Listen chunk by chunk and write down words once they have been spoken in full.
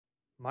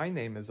My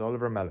name is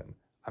Oliwier Melon.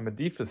 I'm a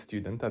DPhil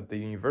student at the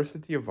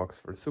University of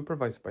Oxford,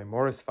 supervised by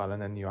Maurice,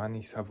 Fallon and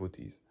Ioannis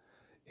Havoutis.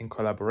 In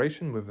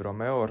collaboration with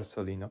Romeo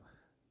Orsolino,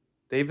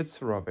 David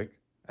Surovik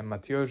and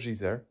Mathieu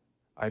Geisert,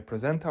 I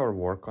present our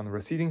work on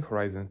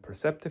Receding-Horizon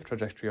Perceptive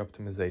trajectory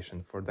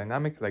optimization for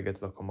dynamic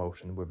legged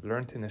locomotion with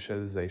learned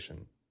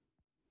initialization.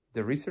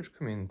 The research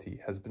community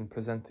has been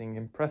presenting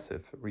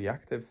impressive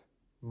reactive,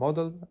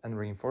 model and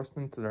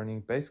reinforcement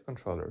learning-based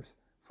controllers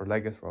for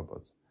legged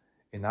robots.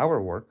 In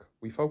our work,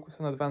 we focus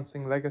on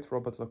advancing legged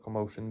robot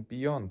locomotion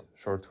beyond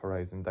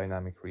short-horizon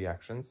dynamic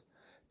reactions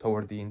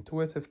toward the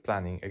intuitive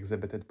planning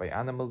exhibited by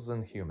animals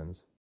and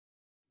humans.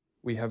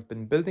 We have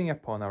been building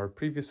upon our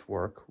previous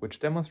work, which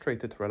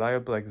demonstrated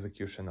reliable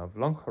execution of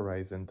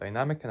long-horizon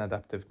dynamic and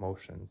adaptive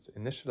motions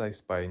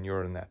initialized by a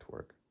neural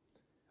network.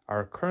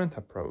 Our current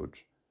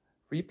approach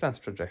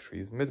replans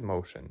trajectories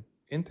mid-motion,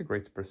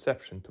 integrates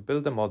perception to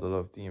build a model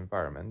of the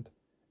environment,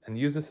 and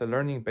uses a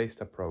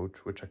learning-based approach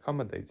which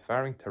accommodates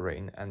varying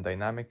terrain and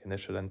dynamic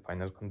initial and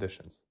final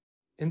conditions.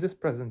 In this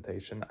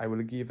presentation, I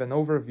will give an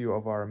overview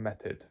of our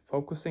method,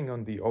 focusing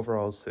on the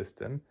overall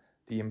system,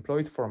 the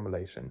employed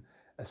formulation,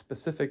 a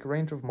specific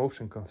range of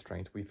motion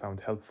constraint we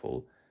found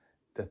helpful,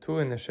 the two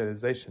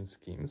initialization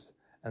schemes,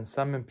 and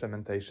some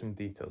implementation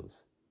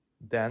details.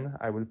 Then,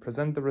 I will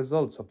present the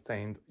results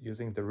obtained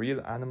using the real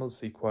ANYmal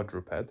C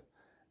quadruped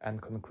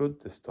and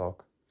conclude this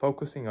talk,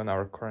 focusing on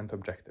our current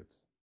objectives.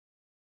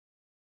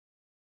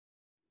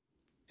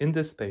 In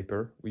this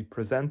paper, we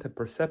present a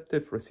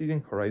perceptive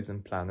receding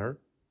horizon planner,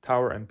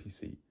 Tower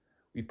MPC.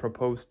 We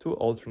propose two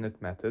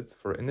alternate methods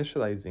for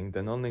initializing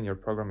the nonlinear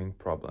programming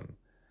problem.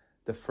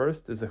 The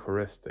first is a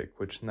heuristic,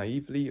 which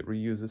naively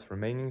reuses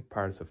remaining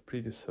parts of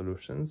previous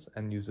solutions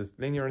and uses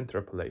linear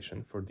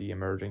interpolation for the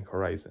emerging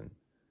horizon.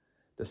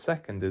 The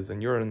second is a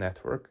neural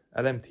network,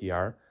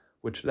 LMTR,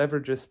 which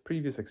leverages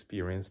previous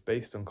experience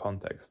based on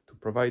context to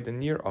provide a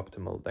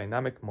near-optimal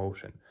dynamic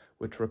motion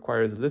which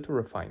requires little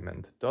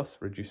refinement, thus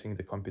reducing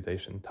the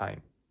computation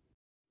time.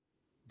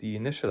 The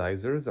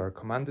initializers are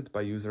commanded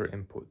by user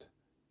input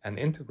and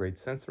integrate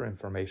sensor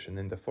information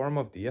in the form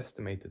of the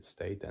estimated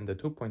state and the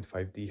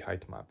 2.5D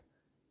height map.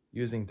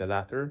 Using the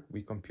latter,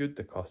 we compute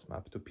the cost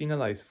map to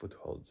penalize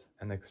footholds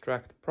and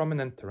extract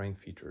prominent terrain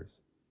features.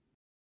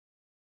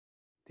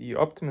 The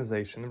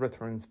optimization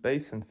returns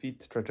base and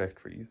feed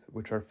trajectories,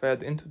 which are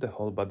fed into the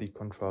whole body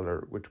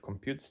controller, which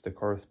computes the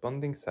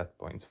corresponding set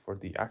points for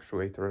the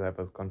actuator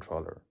level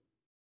controller.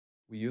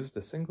 We use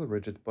the single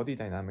rigid body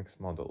dynamics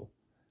model.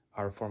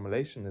 Our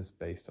formulation is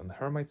based on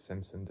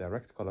Hermite-Simpson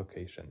direct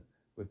collocation,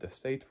 with the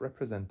state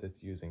represented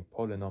using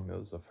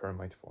polynomials of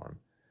Hermite form.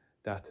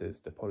 That is,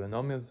 the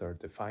polynomials are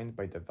defined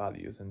by the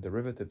values and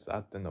derivatives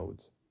at the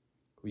nodes.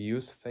 We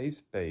use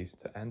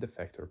phase-based end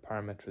effector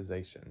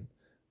parametrization,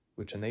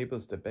 which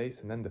enables the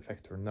base and end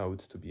effector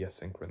nodes to be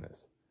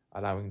asynchronous,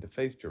 allowing the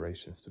phase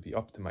durations to be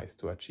optimized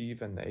to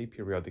achieve an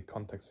aperiodic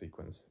contact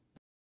sequence.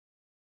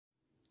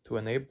 To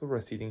enable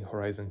receding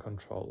horizon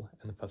control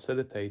and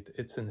facilitate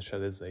its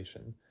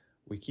initialization,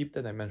 we keep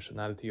the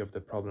dimensionality of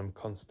the problem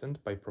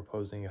constant by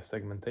proposing a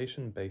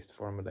segmentation-based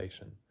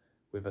formulation,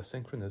 with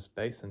asynchronous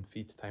base and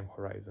feed time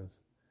horizons.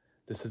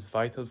 This is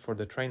vital for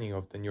the training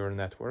of the neural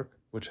network,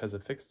 which has a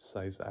fixed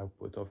size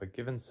output of a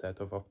given set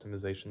of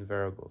optimization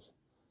variables.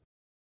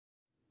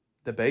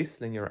 The base,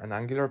 linear, and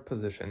angular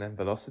position and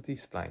velocity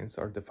splines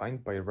are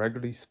defined by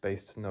regularly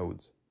spaced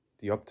nodes.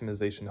 The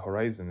optimization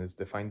horizon is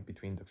defined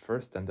between the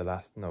first and the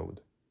last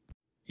node.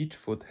 Each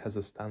foot has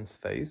a stance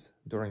phase,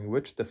 during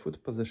which the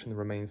foot position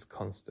remains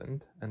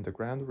constant, and the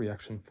ground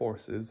reaction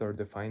forces are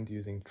defined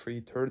using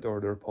three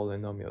third-order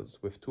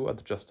polynomials with two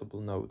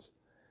adjustable nodes.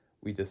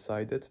 We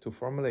decided to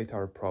formulate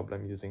our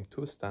problem using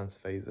two stance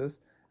phases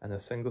and a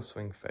single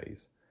swing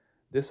phase.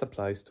 This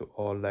applies to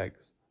all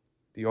legs.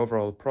 The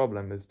overall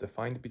problem is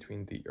defined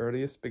between the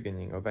earliest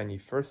beginning of any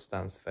first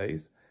stance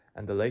phase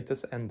and the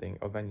latest ending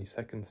of any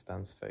second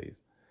stance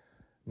phase.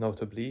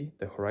 Notably,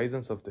 the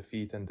horizons of the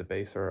feet and the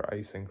base are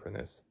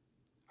asynchronous.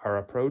 Our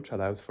approach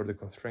allows for the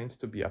constraints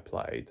to be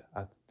applied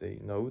at the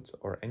nodes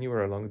or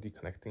anywhere along the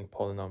connecting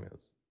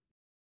polynomials.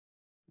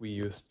 We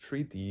use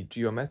 3D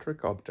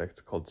geometric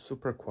objects called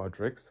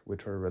superquadrics,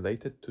 which are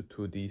related to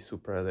 2D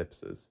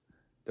superellipses.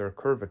 Their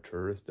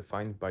curvature is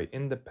defined by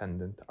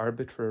independent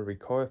arbitrary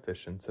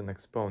coefficients and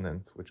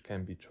exponents which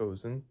can be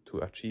chosen to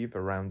achieve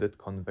a rounded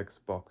convex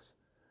box.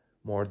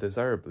 More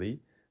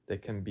desirably, they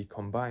can be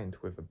combined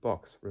with a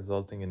box,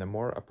 resulting in a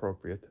more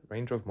appropriate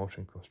range of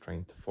motion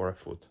constraint for a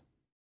foot.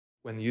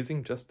 When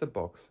using just the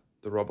box,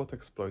 the robot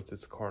exploits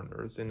its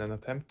corners in an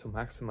attempt to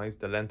maximize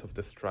the length of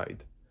the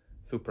stride.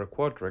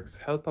 Superquadrics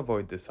help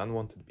avoid this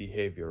unwanted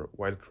behavior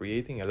while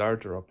creating a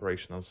larger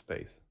operational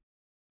space.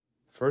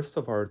 First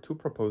of our two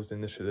proposed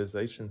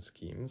initialization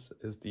schemes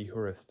is the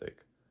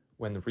heuristic.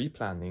 When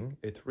replanning,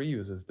 it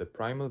reuses the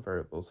primal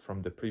variables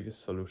from the previous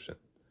solution.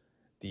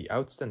 The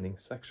outstanding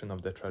section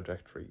of the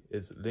trajectory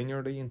is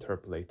linearly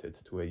interpolated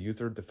to a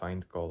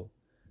user-defined goal.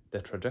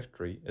 The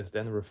trajectory is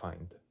then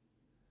refined.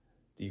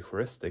 The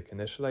heuristic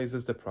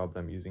initializes the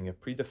problem using a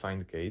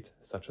predefined gate,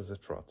 such as a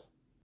trot.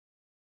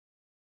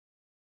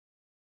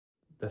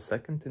 The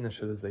second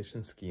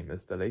initialization scheme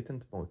is the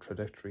latent-mode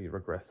trajectory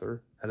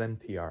regressor,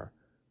 LMTR.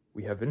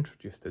 We have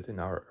introduced it in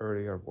our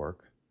earlier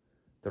work.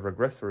 The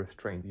regressor is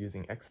trained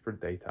using expert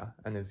data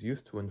and is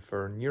used to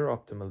infer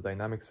near-optimal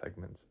dynamic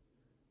segments.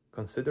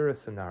 Consider a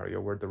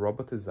scenario where the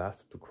robot is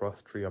asked to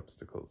cross 3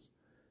 obstacles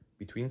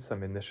between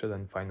some initial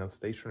and final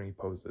stationary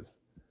poses.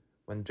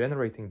 When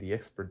generating the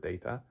expert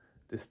data,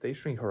 this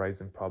stationary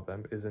horizon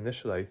problem is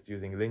initialized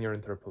using linear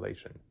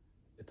interpolation.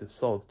 It is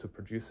solved to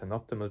produce an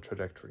optimal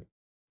trajectory.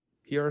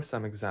 Here are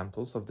some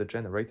examples of the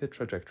generated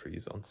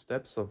trajectories on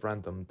steps of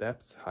random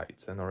depths,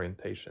 heights, and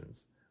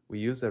orientations. We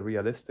use a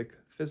realistic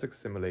physics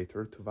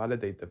simulator to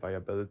validate the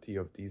viability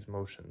of these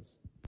motions.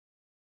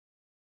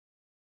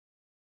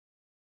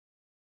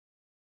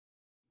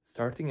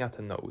 Starting at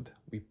a node,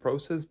 we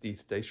process these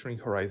stationary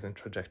horizon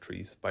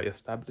trajectories by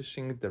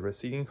establishing the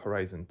receding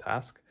horizon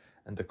task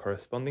and the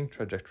corresponding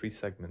trajectory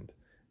segment.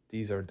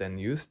 These are then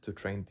used to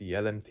train the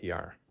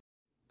LMTR.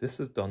 This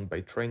is done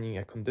by training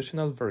a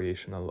conditional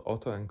variational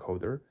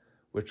autoencoder,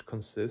 which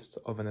consists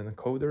of an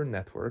encoder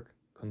network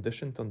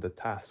conditioned on the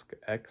task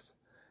X,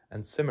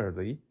 and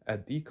similarly a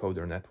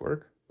decoder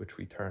network, which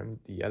we term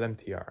the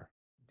LMTR.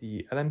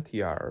 The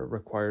LMTR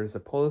requires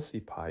a policy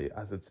pi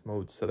as its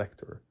mode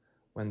selector.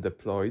 When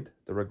deployed,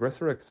 the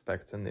regressor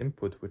expects an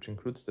input which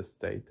includes the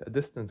state, a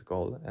distant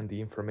goal, and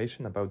the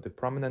information about the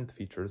prominent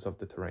features of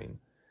the terrain.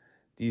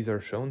 These are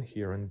shown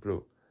here in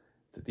blue.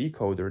 The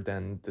decoder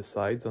then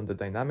decides on the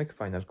dynamic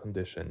final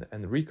condition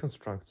and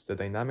reconstructs the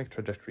dynamic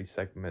trajectory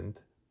segment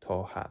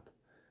tau hat.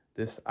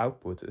 This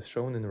output is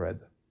shown in red.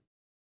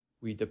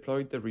 We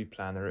deployed the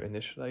replanner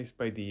initialized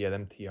by the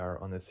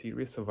LMTR on a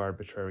series of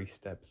arbitrary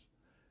steps.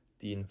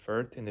 The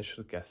inferred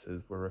initial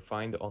guesses were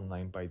refined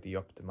online by the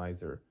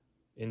optimizer.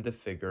 In the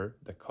figure,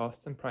 the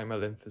cost and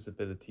primal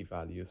invisibility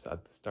values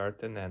at the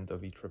start and end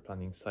of each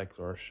replanning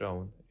cycle are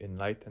shown in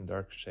light and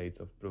dark shades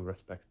of blue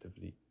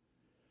respectively.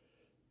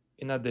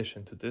 In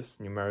addition to this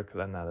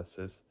numerical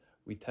analysis,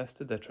 we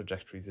tested the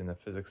trajectories in a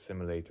physics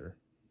simulator.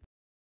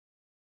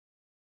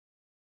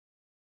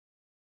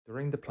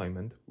 During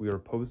deployment, we were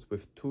posed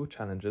with 2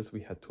 challenges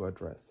we had to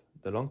address.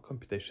 The long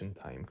computation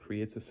time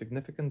creates a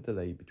significant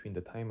delay between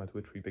the time at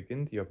which we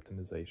begin the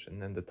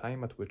optimization and the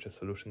time at which a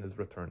solution is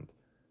returned.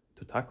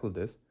 To tackle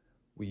this,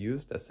 we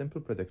used a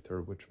simple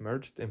predictor which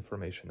merged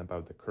information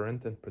about the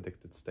current and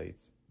predicted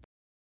states.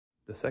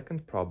 The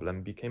second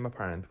problem became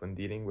apparent when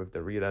dealing with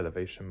the real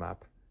elevation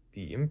map.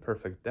 The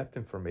imperfect depth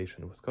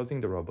information was causing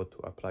the robot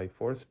to apply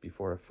force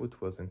before a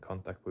foot was in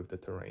contact with the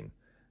terrain.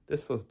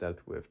 This was dealt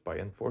with by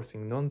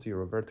enforcing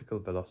non-zero vertical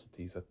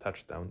velocities at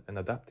touchdown and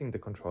adapting the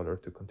controller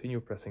to continue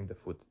pressing the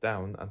foot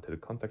down until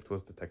contact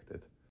was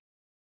detected.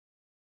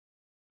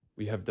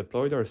 We have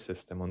deployed our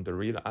system on the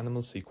real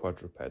ANYmal C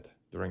quadruped.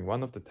 During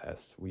one of the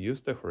tests, we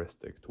used the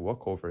heuristic to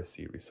walk over a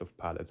series of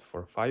pallets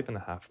for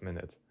 5.5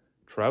 minutes.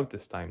 Throughout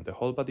this time, the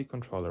whole-body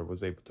controller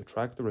was able to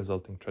track the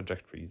resulting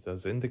trajectories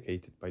as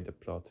indicated by the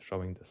plot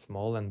showing the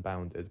small and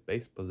bounded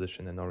base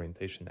position and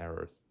orientation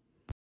errors.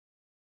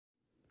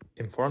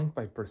 Informed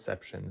by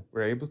perception,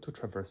 we're able to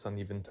traverse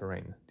uneven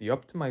terrain. The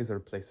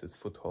optimizer places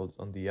footholds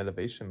on the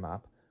elevation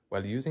map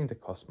while using the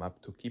cost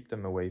map to keep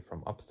them away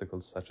from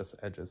obstacles such as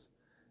edges.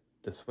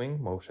 The swing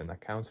motion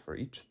accounts for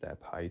each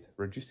step height,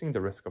 reducing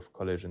the risk of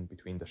collision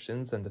between the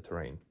shins and the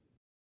terrain.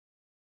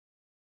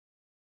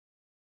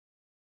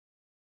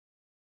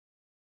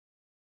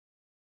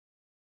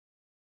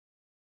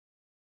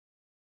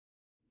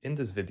 In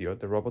this video,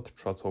 the robot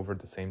trots over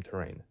the same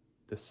terrain.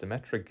 This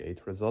symmetric gait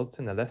results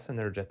in a less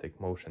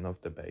energetic motion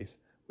of the base,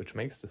 which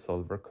makes the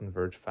solver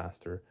converge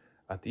faster.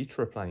 At each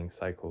replanning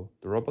cycle,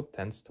 the robot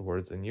tends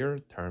towards a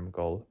near-term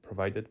goal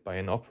provided by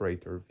an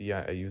operator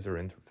via a user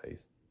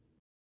interface.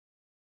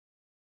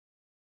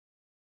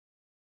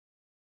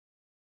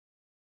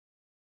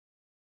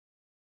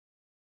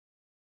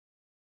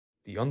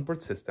 The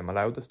onboard system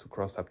allowed us to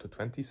cross up to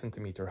 20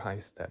 cm high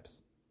steps.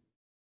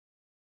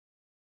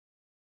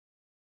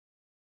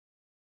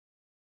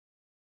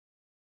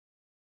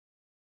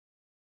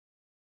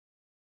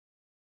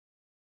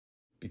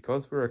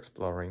 Because we're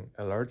exploring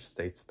a large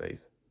state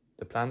space,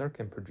 the planner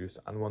can produce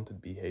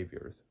unwanted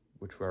behaviors,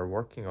 which we are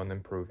working on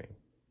improving.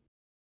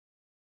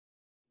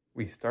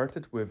 We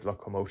started with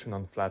locomotion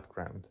on flat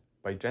ground.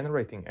 By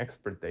generating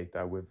expert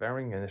data with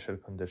varying initial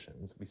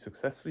conditions, we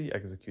successfully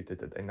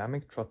executed a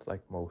dynamic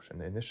trot-like motion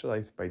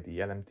initialized by the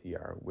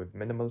LMTR with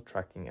minimal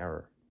tracking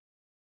error.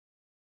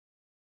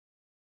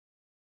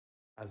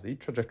 As each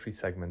trajectory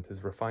segment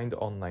is refined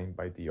online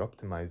by the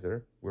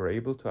optimizer, we're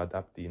able to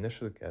adapt the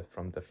initial guess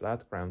from the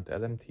flat ground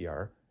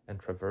LMTR and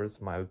traverse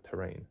mild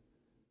terrain.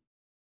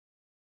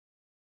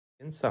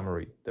 In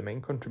summary, the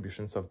main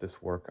contributions of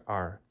this work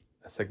are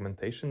a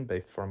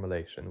segmentation-based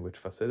formulation which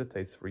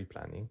facilitates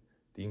replanning,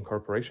 the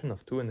incorporation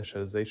of 2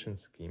 initialization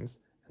schemes,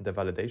 and the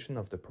validation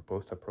of the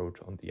proposed approach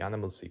on the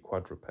ANYmal C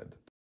quadruped.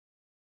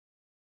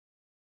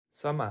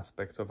 Some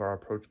aspects of our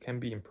approach can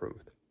be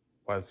improved.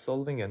 While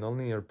solving a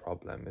nonlinear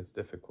problem is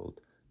difficult,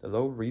 the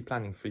low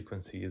replanning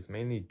frequency is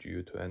mainly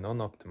due to a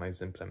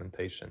non-optimized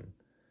implementation.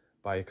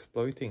 By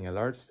exploiting a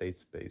large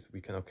state space,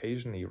 we can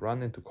occasionally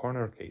run into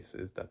corner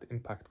cases that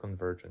impact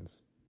convergence.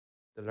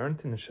 The learned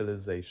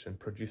initialization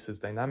produces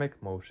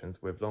dynamic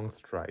motions with long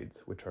strides,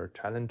 which are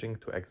challenging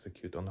to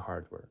execute on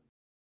hardware.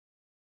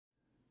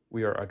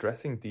 We are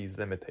addressing these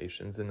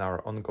limitations in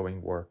our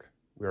ongoing work.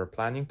 We are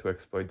planning to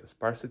exploit the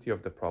sparsity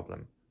of the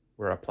problem.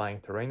 We're applying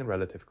terrain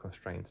relative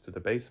constraints to the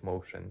base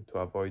motion to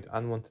avoid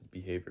unwanted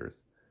behaviors.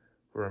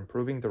 We're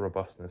improving the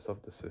robustness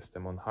of the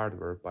system on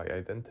hardware by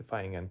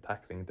identifying and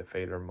tackling the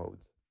failure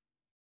modes.